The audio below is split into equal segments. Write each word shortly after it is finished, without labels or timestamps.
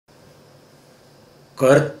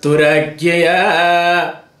कर्तुराज्ञया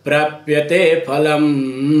प्राप्यते फलम्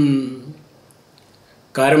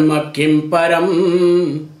कर्म किं परं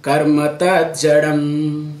कर्म तज्जडम्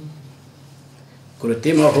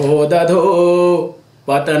कृतिमहो दधो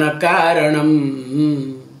पतन कारणम्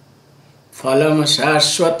फलम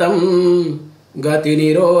शाश्वतं गति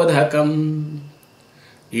निरोधकम्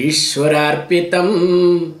ईश्वरार्पितं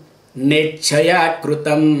नेच्छया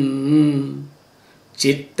कृतं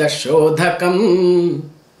चित्तशोधकं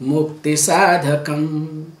मुक्तिसाधकं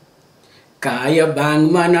काय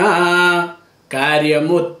वाङ्मना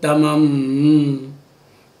कार्यमुत्तमं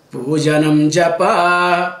पूजनं जपा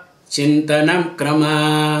चिन्तनं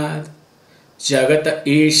क्रमात् जगत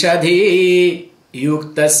ईषधि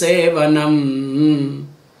युक्त सेवनम्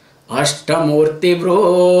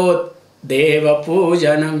अष्टमूर्तिभृत् देव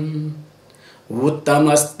पूजनम्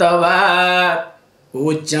उत्तमस्तवात्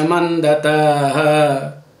उच्चमन्दतः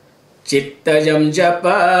चित्तजं जप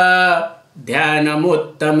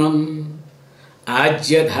ध्यानमुत्तमम्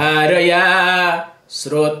आज्यधारया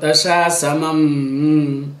स्रोतसा समम्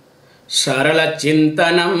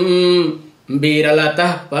सरलचिन्तनं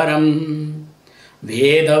विरलतः परम्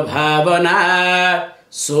भेदभावनात्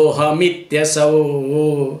सोऽहमित्यसौ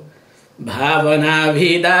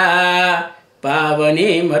भावनाभिदा पावनी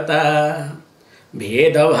मता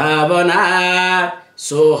भेदभावनात्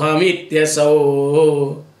सोऽहमित्यसौ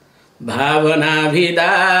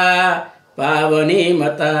भावनाभिदा पावनी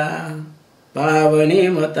मता पावनी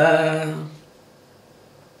मता.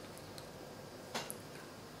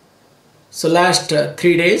 So last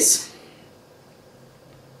 3 days,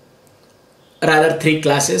 rather 3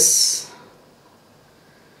 classes,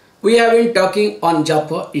 we have been talking on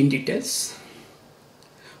Japa in details.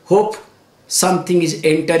 Hope something is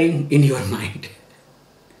entering in your mind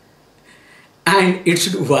and it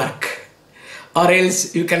should work. Or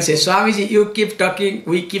else you can say, Swamiji, you keep talking,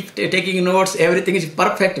 we keep taking notes, everything is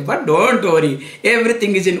perfect, but don't worry,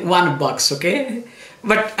 everything is in one box, okay?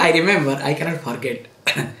 But I remember, I cannot forget.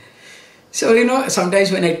 So,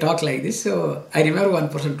 sometimes when I talk like this, so I remember one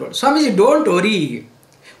person told, Swamiji, don't worry,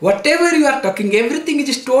 whatever you are talking, everything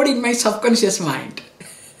is stored in my subconscious mind.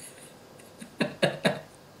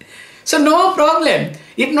 So no problem,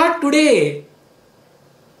 if not today,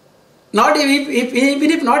 not even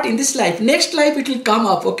if not in this life, next life it will come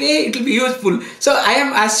up, okay? It will be useful. So I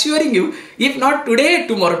am assuring you, if not today,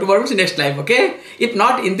 tomorrow is next life, okay? If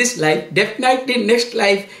not in this life, definitely next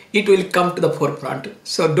life it will come to the forefront.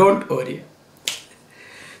 So don't worry.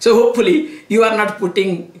 So hopefully you are not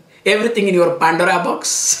putting everything in your Pandora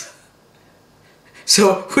box.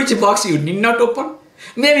 So which box you need not open?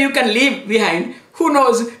 Maybe you can leave behind. Who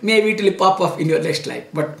knows, maybe it will pop up in your next life.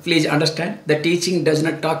 But please understand, the teaching does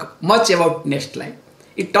not talk much about next life.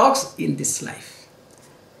 It talks in this life.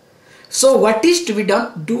 So what is to be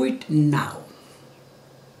done? Do it now.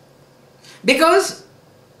 Because,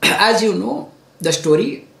 as you know, the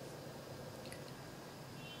story,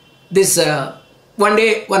 this one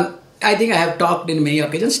day, I think I have talked in many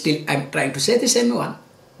occasions, still I am trying to say the same one.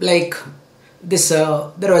 Like this,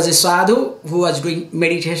 there was a sadhu who was doing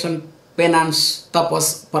meditation, penance,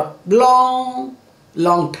 tapas for long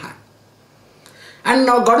time. And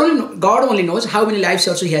now God only knows how many lives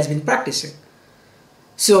also he has been practicing.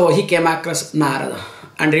 So he came across Narada.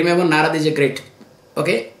 And remember, Narada is a great,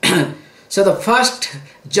 okay? So the first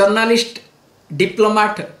journalist,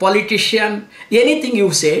 diplomat, politician, anything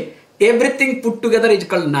you say, everything put together is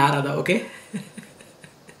called Narada, okay?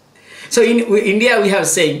 So in India we have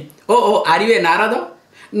saying, oh, are you a Narada?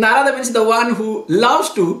 Narada means the one who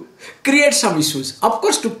loves to create some issues. Of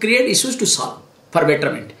course, to create issues to solve for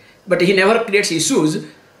betterment. But he never creates issues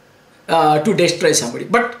to destroy somebody.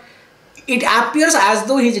 But it appears as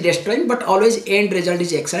though he is destroying, but always end result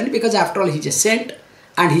is excellent, because after all he is a saint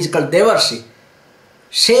and he is called Devarshi.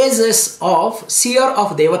 Sages of seer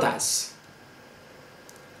of Devatas.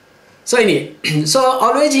 So anyway, so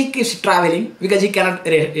always he keeps traveling because he cannot,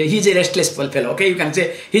 he is a restless fellow, okay? You can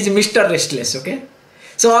say he is Mr. Restless, okay?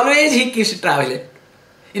 So always he keeps traveling.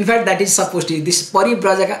 In fact, that is supposed to be this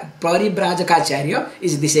Paribrajacharya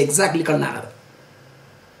is this exactly called Narada.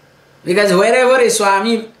 Because wherever a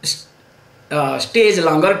Swami stays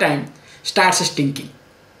longer time, starts stinking.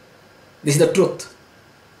 This is the truth.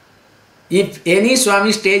 If any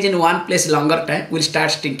Swami stays in one place longer time, will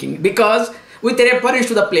start stinking. Because with reference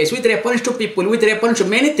to the place, with reference to people, with reference to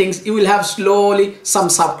many things, you will have slowly some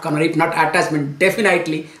soft corner. If not attachment,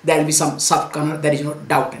 definitely there will be some soft corner. There is no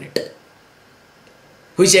doubt in it.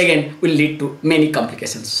 Which again will lead to many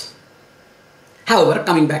complications. However,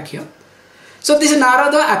 coming back here. So this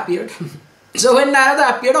Narada appeared. So when Narada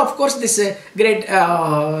appeared, of course, this great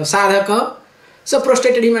sadhaka, So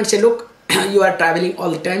prostrated him and said, look, you are traveling all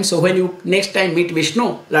the time. So when you next time meet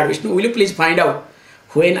Vishnu, Lord Vishnu, will you please find out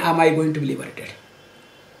when am I going to be liberated?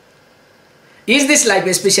 Is this life,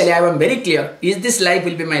 especially I am very clear, is this life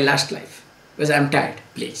will be my last life? Because I am tired,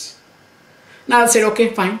 please. Now I said,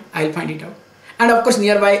 okay, fine, I'll find it out. And of course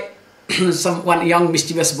nearby, one young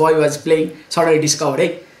mischievous boy was playing, suddenly discovered,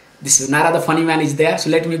 hey, this Nara, the funny man is there, so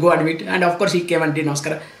let me go and meet. And of course he came and did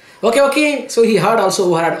namaskar. Okay. So he heard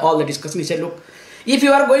all the discussion. He said, look, if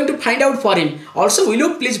you are going to find out for him, also will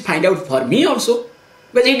you please find out for me also?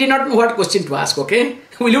 But he did not know what question to ask, okay?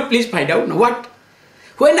 Will you please find out? No, what?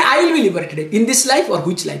 When I will be liberated? In this life or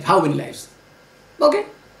which life? How many lives? Okay?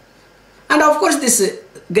 And of course this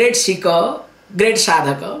great seeker, great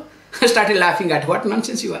sadhaka, started laughing at what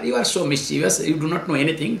nonsense you are. You are so mischievous. You do not know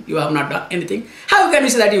anything. You have not done anything. How can you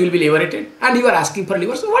say that you will be liberated? And you are asking for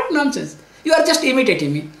liberation? What nonsense? You are just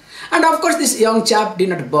imitating me. And of course this young chap did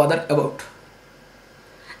not bother about.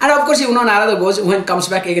 And of course you know Narada goes, when comes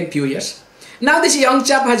back again few years. Now this young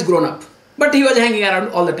chap has grown up. But he was hanging around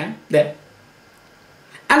all the time there.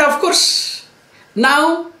 And of course,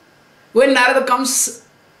 now when Narada comes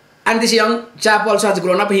and this young chap also has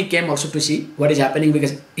grown up, he came also to see what is happening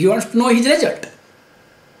because he wants to know his result.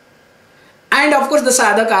 And of course the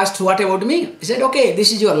sadhak asked, what about me? He said, okay,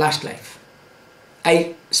 this is your last life.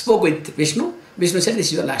 I spoke with Vishnu. Vishnu said, this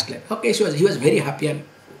is your last life. Okay, so he was very happy and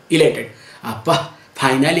elated. Appa,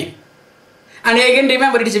 finally. And again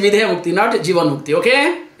remember, it is Videha Mukti, not Jivan Mukti,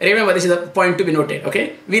 okay? Remember, this is the point to be noted,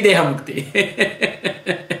 okay? Videha Mukti.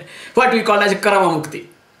 What we call as Karama Mukti.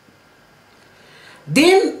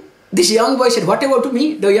 Then this young boy said, what about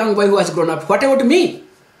me? The young boy who has grown up, what about me?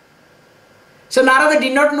 So Narada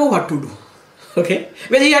did not know what to do, okay?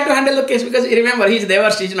 But he had to handle the case because remember, he is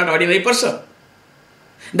Devarshi, he is not ordinary person.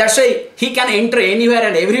 That's why he can enter anywhere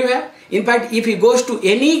and everywhere. In fact, if he goes to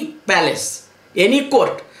any palace, any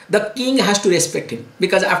court, the king has to respect him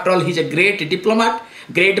because after all he is a great diplomat,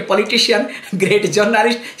 great politician, great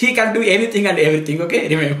journalist. He can do anything and everything, okay?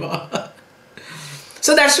 Remember.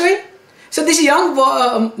 So that's why. So this young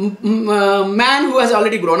man who has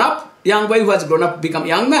already grown up, young boy who has grown up become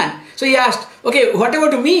young man. So he asked, okay, what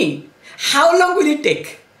about me? How long will it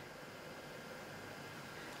take?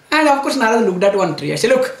 And of course Narada looked at one tree. I said,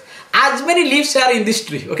 look, as many leaves are in this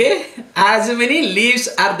tree, okay? As many leaves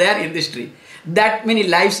are there in this tree. That many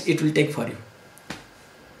lives it will take for you.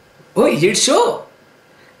 Oh, is it so?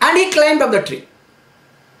 And he climbed up the tree.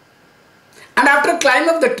 And after climbing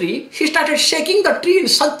up the tree, he started shaking the tree in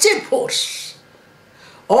such a force.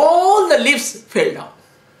 All the leaves fell down.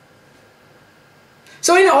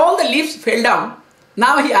 So when all the leaves fell down,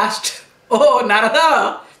 now he asked, oh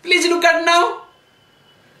Narada, please look at now.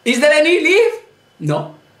 Is there any leaf?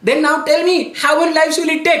 No. Then now tell me, how many lives will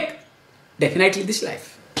it take? Definitely this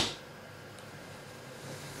life.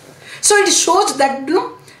 So it shows that,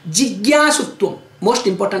 jigyasutvam, most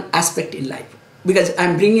important aspect in life. Because I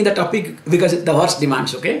am bringing the topic because the verse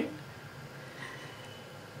demands, okay?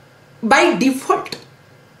 By default,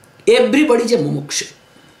 everybody is a mumuksha.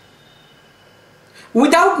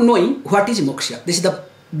 Without knowing what is moksha, this is the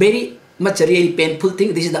very much really painful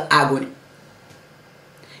thing, this is the agony.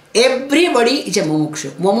 Everybody is a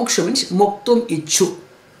mumuksha. Mumuksha means muktum ichu.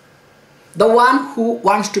 The one who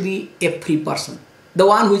wants to be a free person. The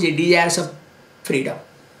one who is desirous of freedom.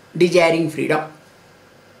 Desiring freedom.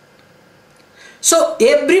 So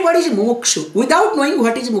everybody is mumukshu without knowing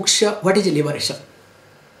what is moksha, what is liberation.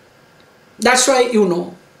 That's why you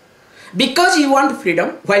know. Because you want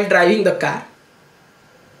freedom while driving the car,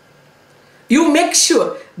 you make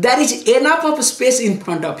sure there is enough of space in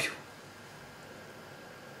front of you.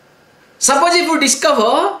 Suppose if you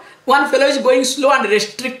discover one fellow is going slow and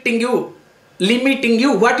restricting you, limiting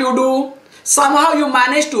you, what you do? Somehow you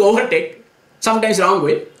manage to overtake, sometimes wrong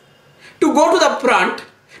way, to go to the front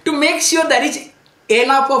to make sure there is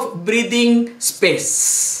enough of breathing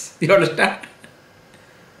space. You understand?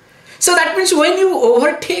 So that means when you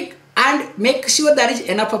overtake and make sure there is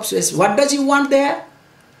enough of space, what does you want there?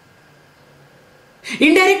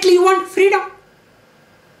 Indirectly you want freedom.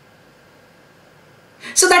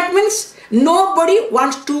 So that means nobody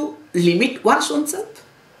wants to limit oneself.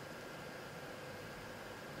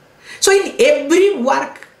 So in every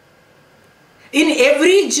work, in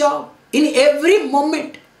every job, in every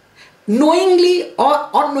moment, knowingly or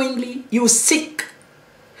unknowingly, you seek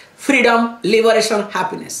freedom, liberation,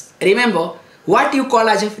 happiness. Remember, what you call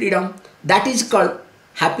as a freedom, that is called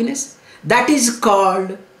happiness, that is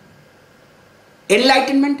called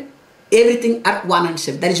enlightenment. Everything are one and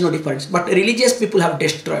same. There is no difference. But religious people have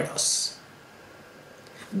destroyed us.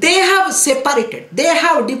 They have separated, they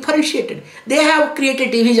have differentiated, they have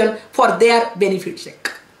created division for their benefit's sake.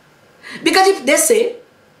 Because if they say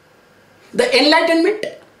the enlightenment,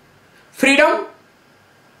 freedom,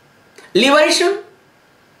 liberation,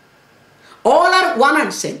 all are one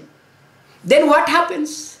and same, then what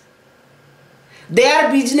happens?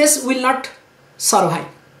 Their business will not survive.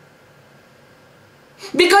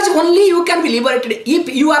 Because only you can be liberated if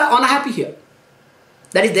you are unhappy here.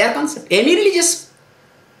 That is their concept. Any religious,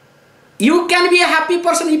 you can be a happy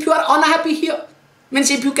person if you are unhappy here. Means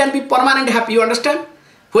if you can be permanent happy, you understand?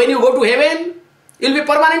 When you go to heaven, you will be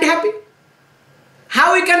permanent happy.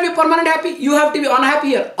 How you can be permanent happy? You have to be unhappy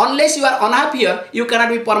here. Unless you are unhappy here, you cannot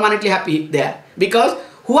be permanently happy there. Because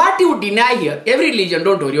what you deny here, every religion,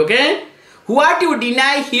 don't worry, okay? What you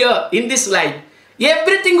deny here in this life,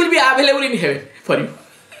 everything will be available in heaven for you.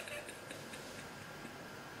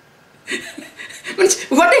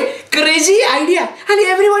 What a crazy idea. And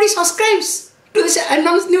everybody subscribes to this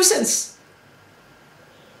nuisance.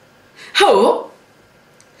 How?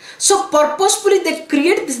 So purposefully they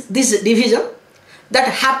create this division that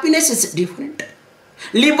happiness is different,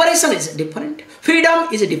 liberation is different, freedom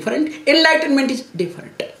is different, enlightenment is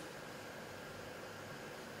different.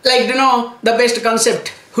 Like, the best concept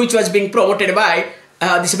which was being promoted by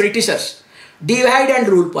these Britishers, divide and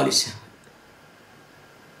rule policy.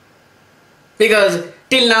 Because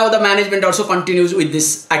till now the management also continues with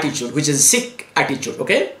this attitude, which is Sikh attitude,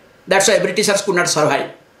 okay? That's why Britishers could not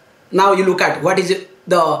survive. Now you look at what is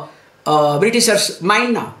the Britishers'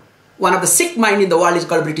 mind now. One of the sick mind in the world is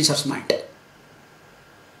called Britishers' mind.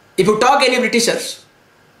 If you talk any Britishers,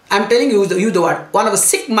 I am telling you the word, one of the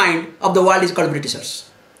sick mind of the world is called Britishers.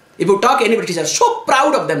 If you talk any Britishers, so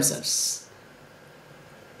proud of themselves.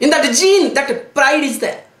 In that gene, that pride is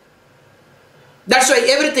there. That's why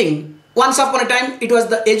everything, once upon a time, it was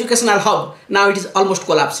the educational hub. Now it is almost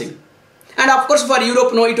collapsing. And of course for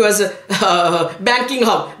Europe, no, it was a banking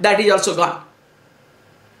hub. That is also gone.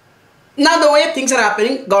 Now the way things are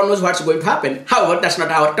happening, God knows what's going to happen. However, that's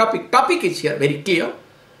not our topic. Topic is here very clear.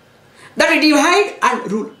 That is divide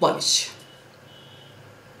and rule policy.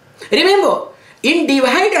 Remember, in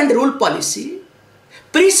divide and rule policy,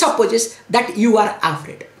 presupposes that you are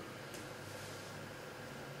afraid.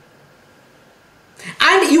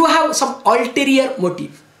 And you have some ulterior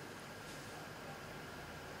motive.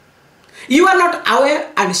 You are not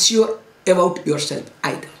aware and sure about yourself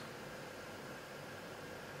either.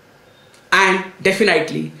 And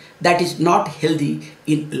definitely that is not healthy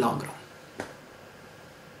in long run.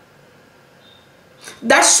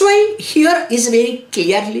 That's why here is very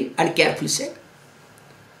clearly and carefully said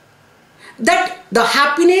that the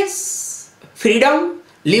happiness, freedom,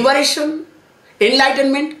 liberation,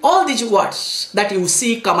 enlightenment, all these words that you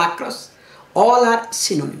see come across, all are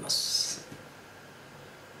synonymous.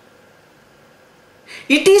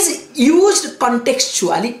 It is used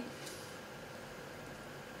contextually.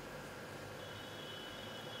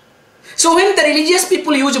 So when the religious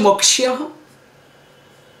people use moksha,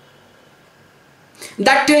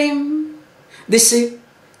 that time this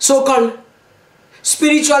so-called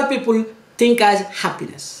spiritual people think as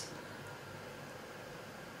happiness.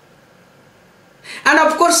 And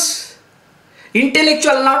of course,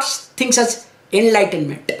 intellectual nerds think as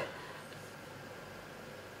enlightenment.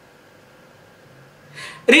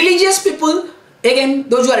 Religious people, again,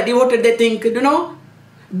 those who are devoted, they think,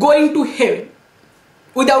 going to heaven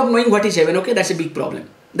without knowing what is heaven, okay, that's a big problem.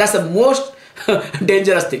 That's the most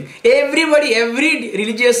dangerous thing. Every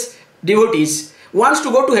religious devotees wants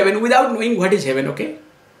to go to heaven without knowing what is heaven, okay.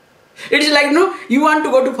 It is like, you want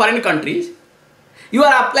to go to foreign countries, you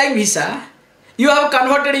are applying visa, you have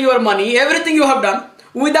converted your money, everything you have done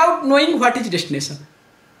without knowing what is destination.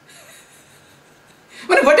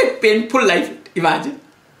 What a painful life, imagine.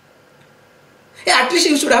 At least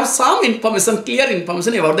you should have some information, clear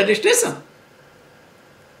information about the destination.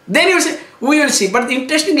 Then you will say, we will see. But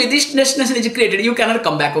interestingly, this destination is created. You cannot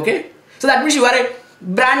come back, okay? So that means you are a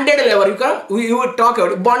branded labor. You will talk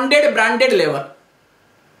about bonded, branded labor.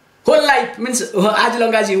 Whole life means as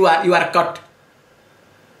long as you are cut.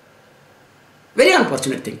 Very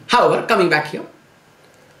unfortunate thing. However, coming back here.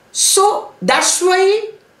 So that's why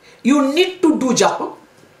you need to do Japa,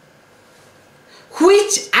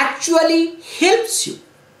 which actually helps you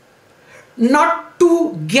not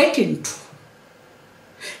to get into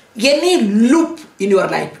any loop in your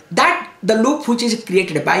life. That the loop which is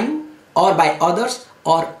created by you or by others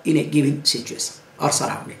or in a given situation or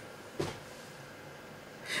surrounding.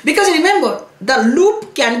 Because remember, the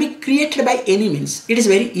loop can be created by any means. It is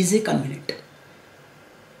very easy, convenient.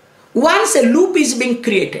 Once a loop is being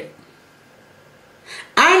created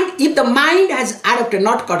And if the mind has adapted,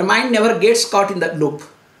 not caught, mind never gets caught in the loop.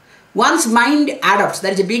 Once mind adapts,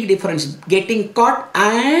 there is a big difference, getting caught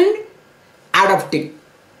and adapting.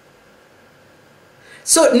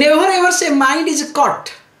 So never ever say mind is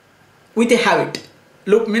caught with a habit.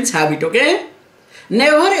 Loop means habit, okay?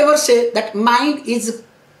 Never ever say that mind is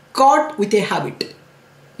caught with a habit.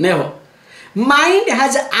 Never. Mind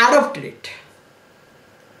has adopted it.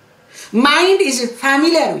 Mind is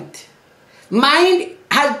familiar with. Mind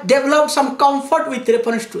has developed some comfort with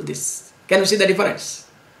reference to this. Can you see the difference?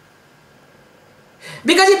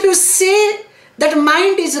 Because if you say that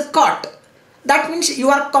mind is caught, that means you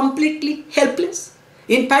are completely helpless.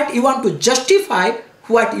 In fact, you want to justify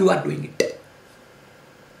what you are doing it.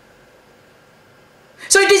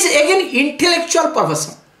 So it is again intellectual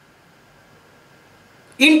purpose.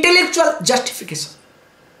 Intellectual justification.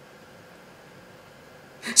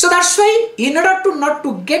 So that's why in order to not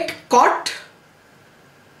to get caught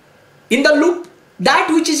in the loop,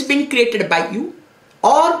 that which is being created by you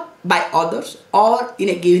or by others or in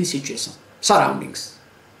a given situation, surroundings,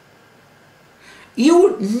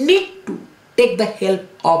 you need to take the help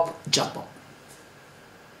of Japa.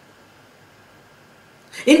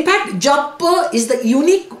 In fact, Japa is the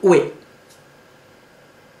unique way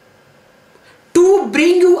to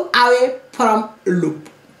bring you away from loop.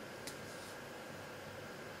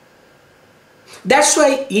 That's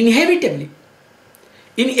why inevitably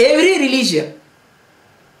in every religion,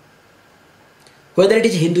 whether it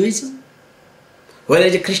is Hinduism, whether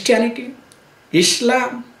it is Christianity,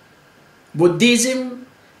 Islam, Buddhism,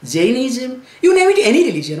 Jainism, you name it, any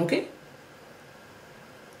religion, okay?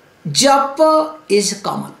 Japa is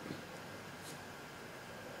common.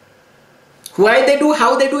 Why they do,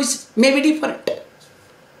 how they do is maybe different.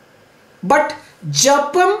 But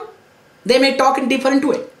Japam, they may talk in different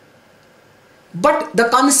way. But the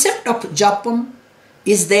concept of Japam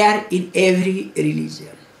is there in every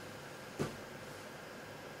religion.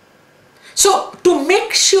 So to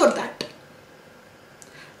make sure that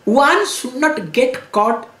one should not get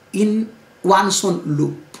caught in one's own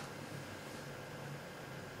loop.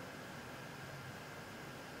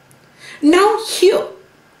 Now here,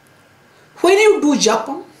 when you do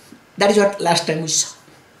Japa, that is what last time we saw,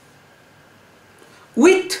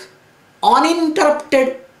 with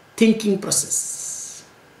uninterrupted thinking process.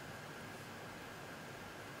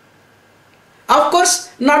 Of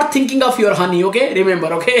course, not thinking of your honey, okay?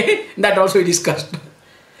 Remember, okay? That also we discussed.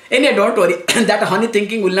 Anyway, don't worry, that honey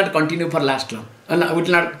thinking will not continue for last long. It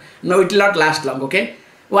will not last long, okay?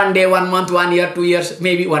 1 day, 1 month, 1 year, 2 years,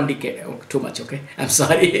 maybe 1 decade. Oh, too much, okay? I'm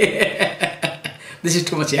sorry. This is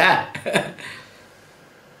too much, yeah.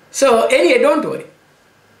 So anyway, don't worry.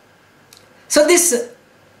 So this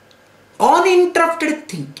uninterrupted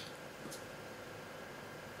thinking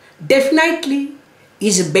definitely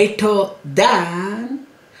is better than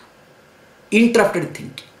interrupted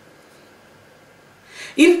thinking.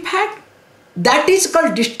 In fact, that is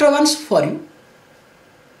called disturbance for you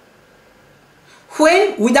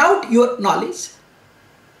when without your knowledge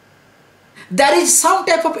there is some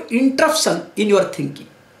type of interruption in your thinking.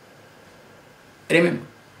 Remember,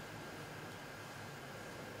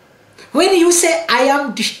 when you say I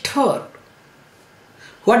am disturbed,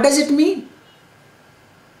 what does it mean?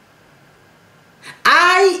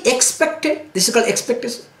 I expected, this is called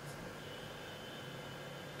expectation,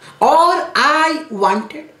 or I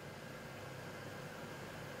wanted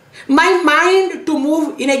my mind to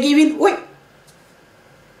move in a given way,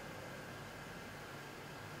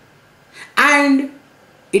 and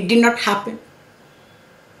it did not happen.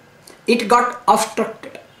 It got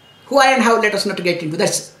obstructed. Why and how, let us not get into,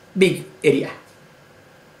 that's big area.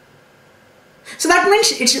 So that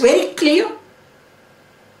means it's very clear.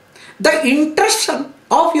 The interruption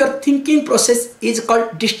of your thinking process is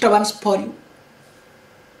called disturbance for you.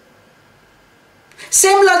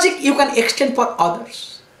 Same logic you can extend for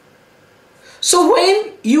others. So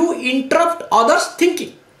when you interrupt others'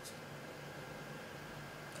 thinking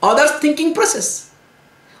process,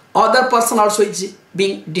 other person also is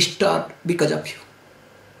being disturbed because of you.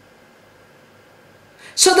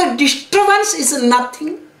 So the disturbance is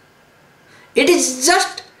nothing. It is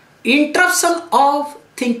just interruption of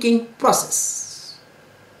thinking process.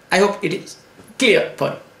 I hope it is clear for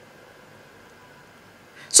you.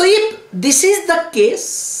 So if this is the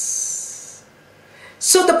case,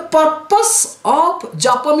 so the purpose of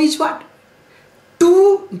Japam is what?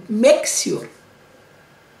 To make sure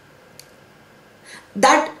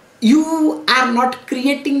that you are not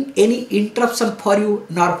creating any interruption for you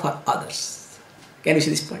nor for others. Can you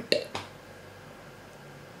see this point?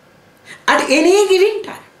 At any given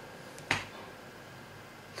time,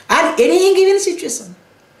 at any given situation,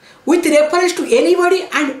 with reference to anybody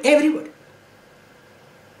and everybody.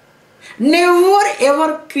 Never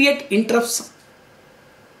ever create interruption.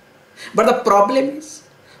 But the problem is,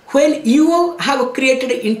 when you have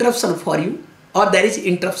created an interruption for you, or there is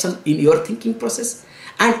interruption in your thinking process,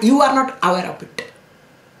 and you are not aware of it,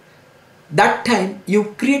 that time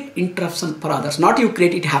you create interruption for others. Not you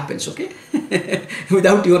create, it happens, okay?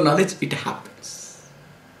 Without your knowledge, it happens.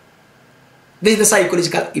 This is the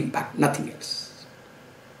psychological impact, nothing else.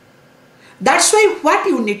 That's why what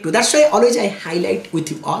you need to, that's why always I highlight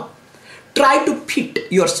with you all, try to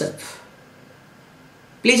fit yourself.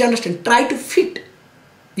 Please understand, try to fit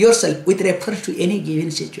yourself with reference to any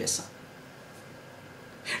given situation.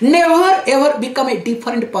 Never ever become a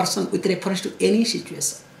different person with reference to any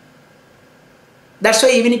situation. That's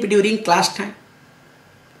why even if during class time,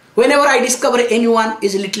 whenever I discover anyone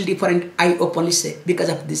is a little different, I openly say, because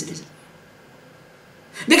of this reason.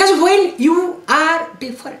 Because when you are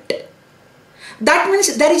different, that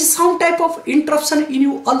means there is some type of interruption in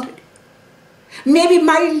you already. Maybe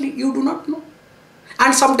mildly, you do not know.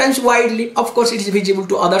 And sometimes widely, of course, it is visible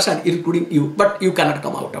to others and including you, but you cannot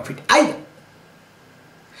come out of it either.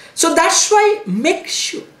 So that's why make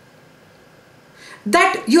sure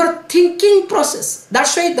that your thinking process,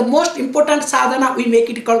 that's why the most important sadhana, we make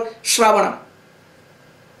it called Shravana.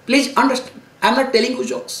 Please understand, I am not telling you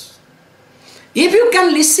jokes. If you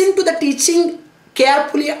can listen to the teaching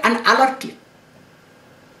carefully and alertly,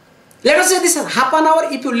 let us say this half an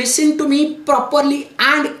hour, if you listen to me properly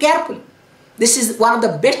and carefully, this is one of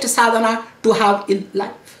the best sadhana to have in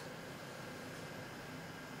life.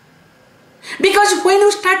 Because when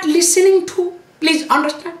you start listening to, please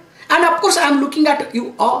understand, and of course I am looking at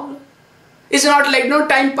you all. It's not like no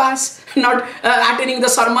time pass, not attending the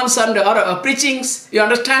sermons and or preachings, you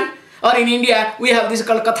understand? Or in India, we have this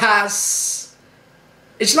called kathas.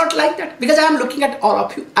 It's not like that, because I am looking at all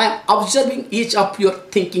of you. I am observing each of your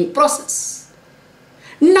thinking process.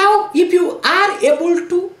 Now, if you are able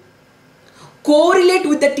to correlate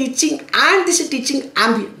with the teaching and this teaching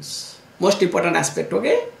ambience, most important aspect,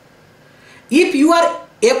 okay? If you are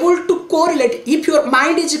able to correlate, if your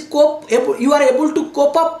mind is you are able to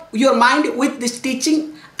cope up your mind with this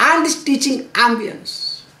teaching and this teaching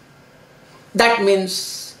ambience, that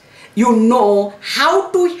means you know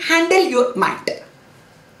how to handle your mind.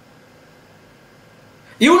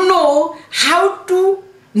 You know how to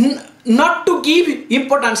not to give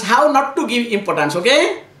importance, how not to give importance,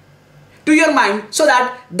 okay, to your mind, so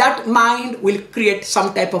that that mind will create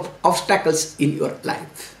some type of obstacles in your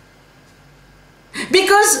life.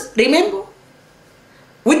 Because remember,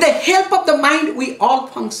 with the help of the mind, we all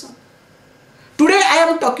function. Today I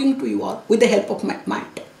am talking to you all with the help of my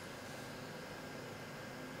mind.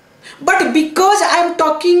 But because I am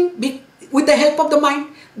talking with the help of the mind,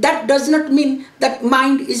 that does not mean that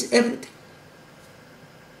mind is everything.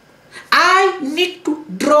 I need to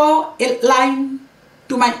draw a line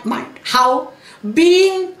to my mind. How?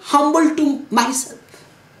 Being humble to myself.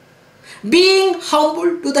 Being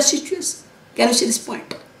humble to the situation. Can you see this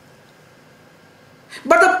point?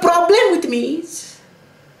 But the problem with me is,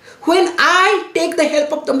 when I take the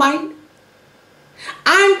help of the mind,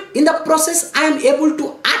 and in the process I am able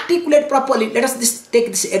to articulate properly. Let us take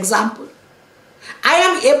this example. I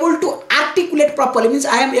am able to articulate properly, means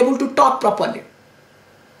I am able to talk properly.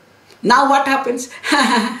 Now what happens?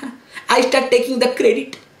 I start taking the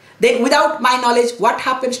credit. Then without my knowledge, what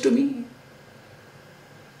happens to me?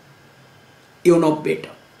 You know better.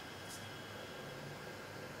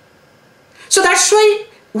 So that's why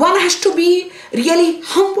one has to be really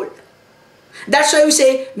humble. That's why we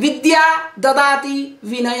say, Vidya dadati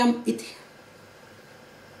vinayam iti.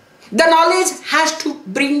 The knowledge has to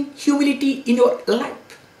bring humility in your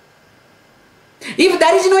life. If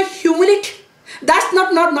there is no humility, that's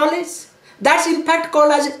not knowledge. That's in fact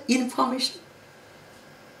called as information.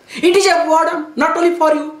 It is a burden not only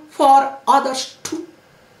for you, for others too.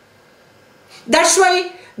 That's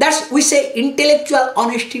why we say intellectual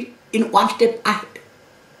honesty in one step ahead.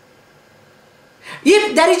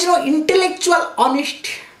 If there is no intellectual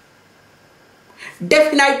honesty,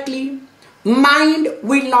 definitely mind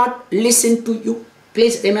will not listen to you.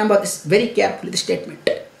 Please remember this very carefully, this statement.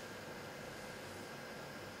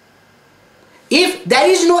 If there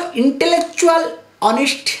is no intellectual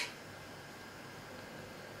honesty,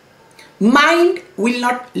 mind will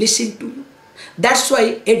not listen to you. That's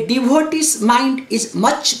why a devotee's mind is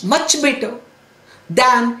much, much better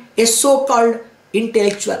than a so-called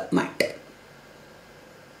intellectual mind.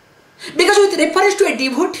 Because with reference to a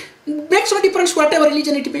devotee, makes no difference whatever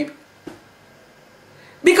religion it may be.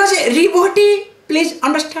 Because a devotee, please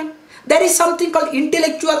understand, there is something called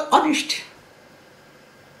intellectual honesty.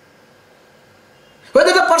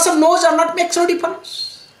 Whether the person knows or not makes no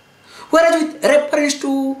difference. Whereas with reference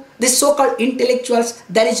to these so-called intellectuals,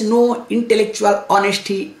 there is no intellectual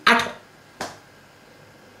honesty at all.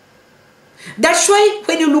 That's why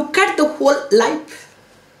when you look at the whole life,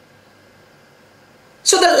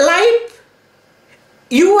 so the life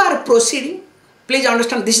you are proceeding, please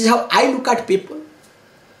understand, this is how I look at people.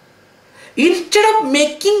 Instead of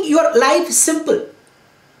making your life simple,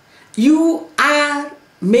 you are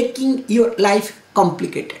making your life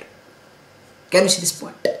complicated. Can you see this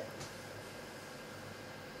point?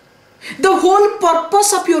 The whole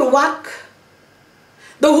purpose of your work,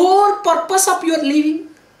 the whole purpose of your living,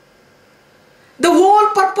 the whole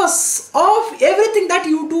purpose of everything that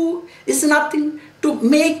you do is nothing to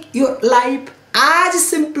make your life as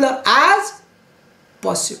simpler as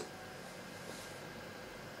possible.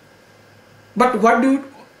 But what do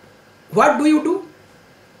you do?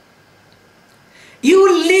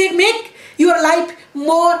 You make your life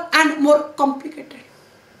more and more complicated.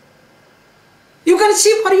 You can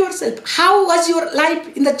see for yourself, how was your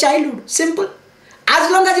life in the childhood? Simple.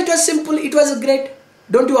 As long as it was simple, it was great.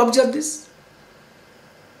 Don't you observe this?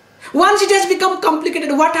 Once it has become complicated,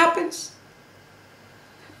 what happens?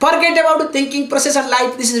 Forget about the thinking process of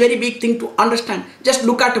life. This is a very big thing to understand. Just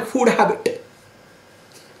look at the food habit.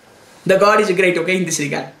 The God is great, okay, in this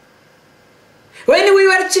regard. When we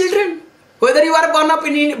were children, whether you are born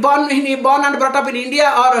and brought up in India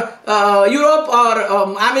or Europe or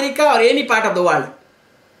America or any part of the world,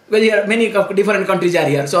 where here many different countries are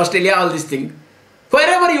here, so Australia, all these things.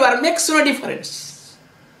 Wherever you are, makes no difference.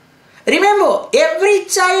 Remember, every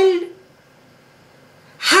child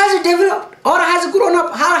has developed or has grown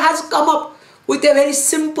up or has come up with a very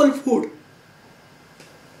simple food.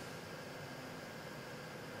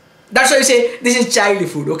 That's why we say this is child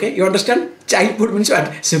food, okay? You understand? Child food means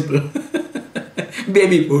what? Simple.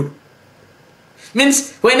 Baby food.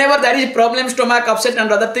 Means whenever there is problem, stomach upset and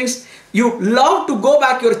other things, you love to go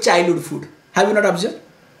back your childhood food. Have you not observed?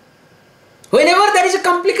 Whenever there is a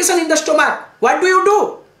complication in the stomach, what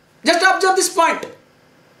do? Just observe this point.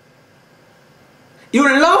 You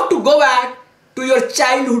love to go back to your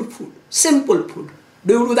childhood food, simple food.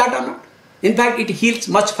 Do you do that or not? In fact, it heals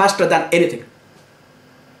much faster than anything.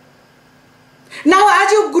 Now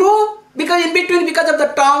as you grow, because in between, because of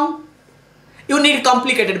the tongue, you need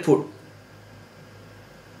complicated food.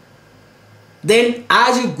 Then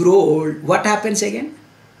as you grow old, what happens again?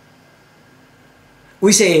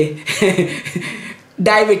 We say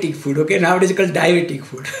diabetic food, okay? Nowadays it's called diabetic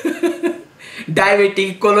food.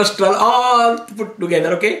 Diabetic, cholesterol, all put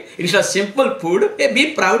together, okay? It's a simple food. Hey,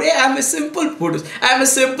 be proud. Hey, I am a simple food. I am a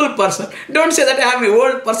simple person. Don't say that I am an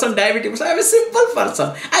old person, diabetic person. I am a simple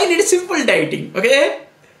person. I need simple dieting, okay?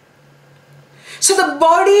 So the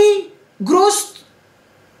body grows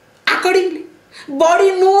accordingly.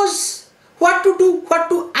 Body knows what to do, what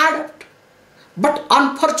to adapt. But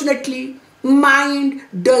unfortunately, mind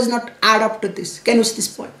does not adapt to this. Can you see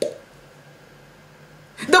this point?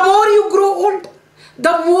 The more you grow old,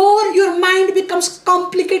 the more your mind becomes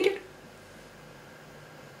complicated.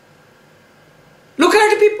 Look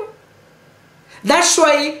at people. That's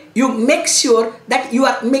why you make sure that you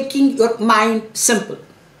are making your mind simple.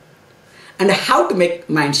 And how to make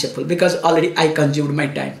mind simple? Because already I consumed my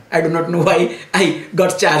time. I do not know why I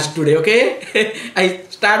got charged today, okay? I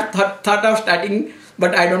thought of starting,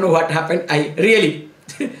 but I don't know what happened. I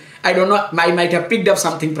don't know. I might have picked up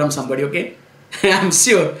something from somebody, okay? I'm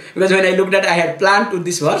sure, because when I looked at, I had planned to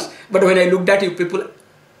this verse, but when I looked at you people,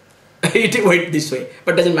 it went this way.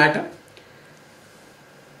 But doesn't matter.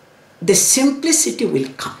 The simplicity will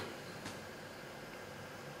come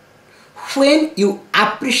when you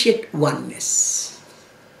appreciate oneness,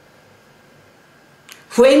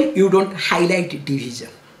 when you don't highlight division,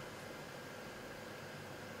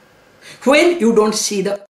 when you don't see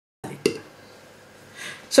the quality.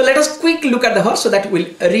 So let us quickly look at the verse so that we'll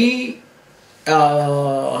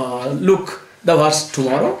look the verse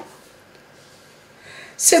tomorrow.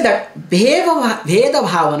 Say that Veda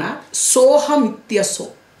Bhavana Soham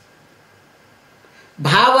Ityaso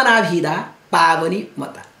Bhavana Vida Pavani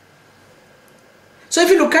Mata. So if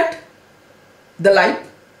you look at the life,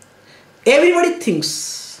 everybody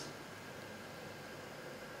thinks.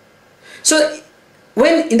 So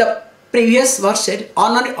when in the previous verse said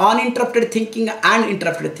uninterrupted thinking and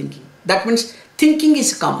interrupted thinking, that means thinking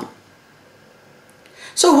is common.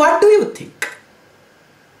 So what do you think?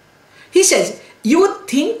 He says, you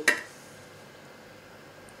think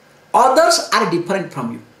others are different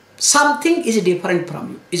from you. Something is different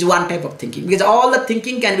from you is one type of thinking, because all the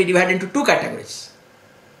thinking can be divided into two categories.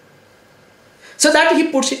 So that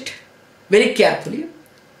he puts it very carefully.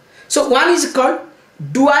 So one is called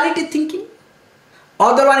duality thinking,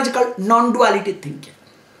 other one is called non-duality thinking.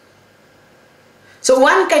 So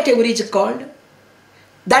one category is called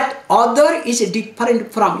that other is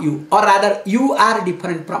different from you, or rather you are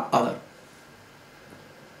different from other.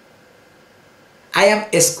 I am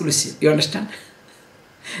exclusive, you understand?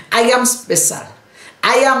 I am special,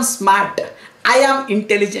 I am smart, I am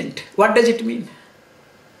intelligent. What does it mean?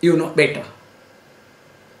 You know better.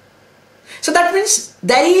 So that means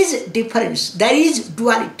there is difference, there is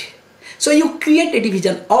duality. So you create a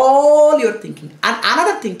division, all your thinking. And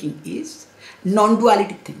another thinking is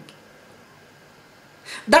non-duality thinking.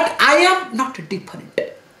 That I am not different.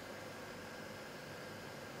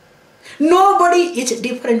 Nobody is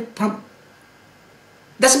different from.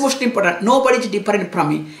 That's most important. Nobody is different from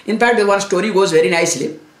me. In fact, one story goes very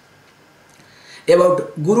nicely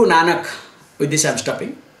about Guru Nanak. With this I am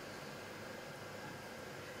stopping.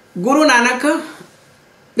 Guru Nanak,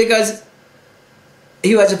 because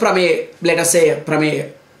he was from a, let us say, from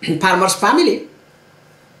a farmer's family.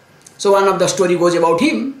 So one of the story goes about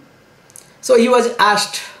him. So he was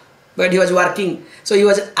asked, when he was working, so he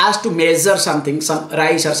was asked to measure something, some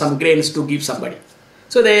rice or some grains to give somebody.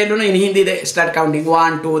 So they, in Hindi, they start counting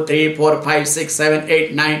 1, 2, 3, 4, 5, 6, 7,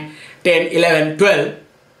 8, 9, 10, 11, 12,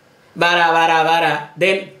 bara.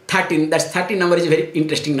 Then 13, that's 13 number is a very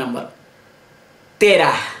interesting number.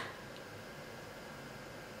 Tera.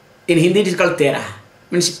 In Hindi it is called Tera.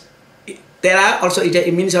 Means Tera also,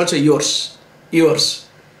 it means also yours.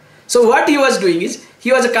 So what he was doing is,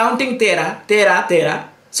 he was counting Tera.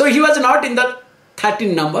 So he was not in the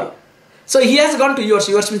 13 number. So he has gone to yours.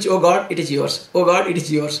 Yours means, oh God, it is yours. Oh God, it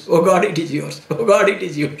is yours. Oh God, it is yours. Oh God, it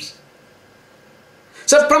is yours.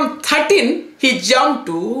 So from 13, he jumped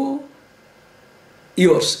to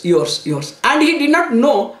yours. And he did not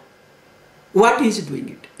know what he is doing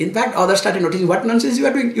it. In fact, others started noticing what nonsense you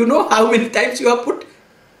are doing. You know how many times you have put?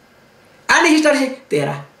 And he started saying,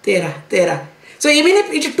 Tera. So even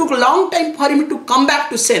if it took a long time for him to come back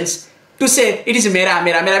to sense, to say, it is mera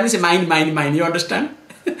means mine, you understand?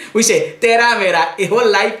 We say, Tera mera, a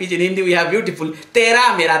whole life is in Hindi, we have beautiful.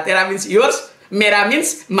 Tera means yours, mera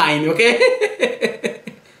means mine, okay?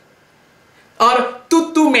 Or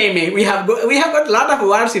tuttu me, we have got a lot of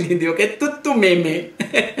words in Hindi, okay? Tuttu me.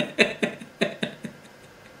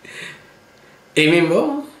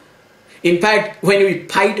 Remember? In fact, when we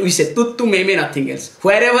fight, we say tuttu me, nothing else.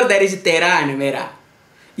 Wherever there is Tera and mera,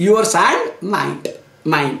 yours and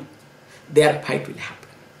mine, their fight will happen.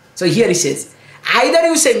 So here he says, either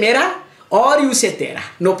you say mera or you say Tera,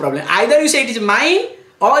 no problem. Either you say it is mine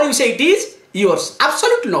or you say it is yours,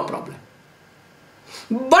 absolutely no problem.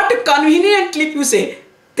 But conveniently if you say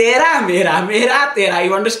Tera mera Tera,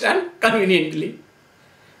 you understand? Conveniently.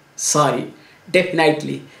 Sorry,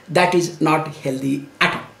 definitely that is not healthy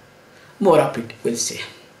at all. More of it we'll say.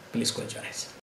 Please close your eyes.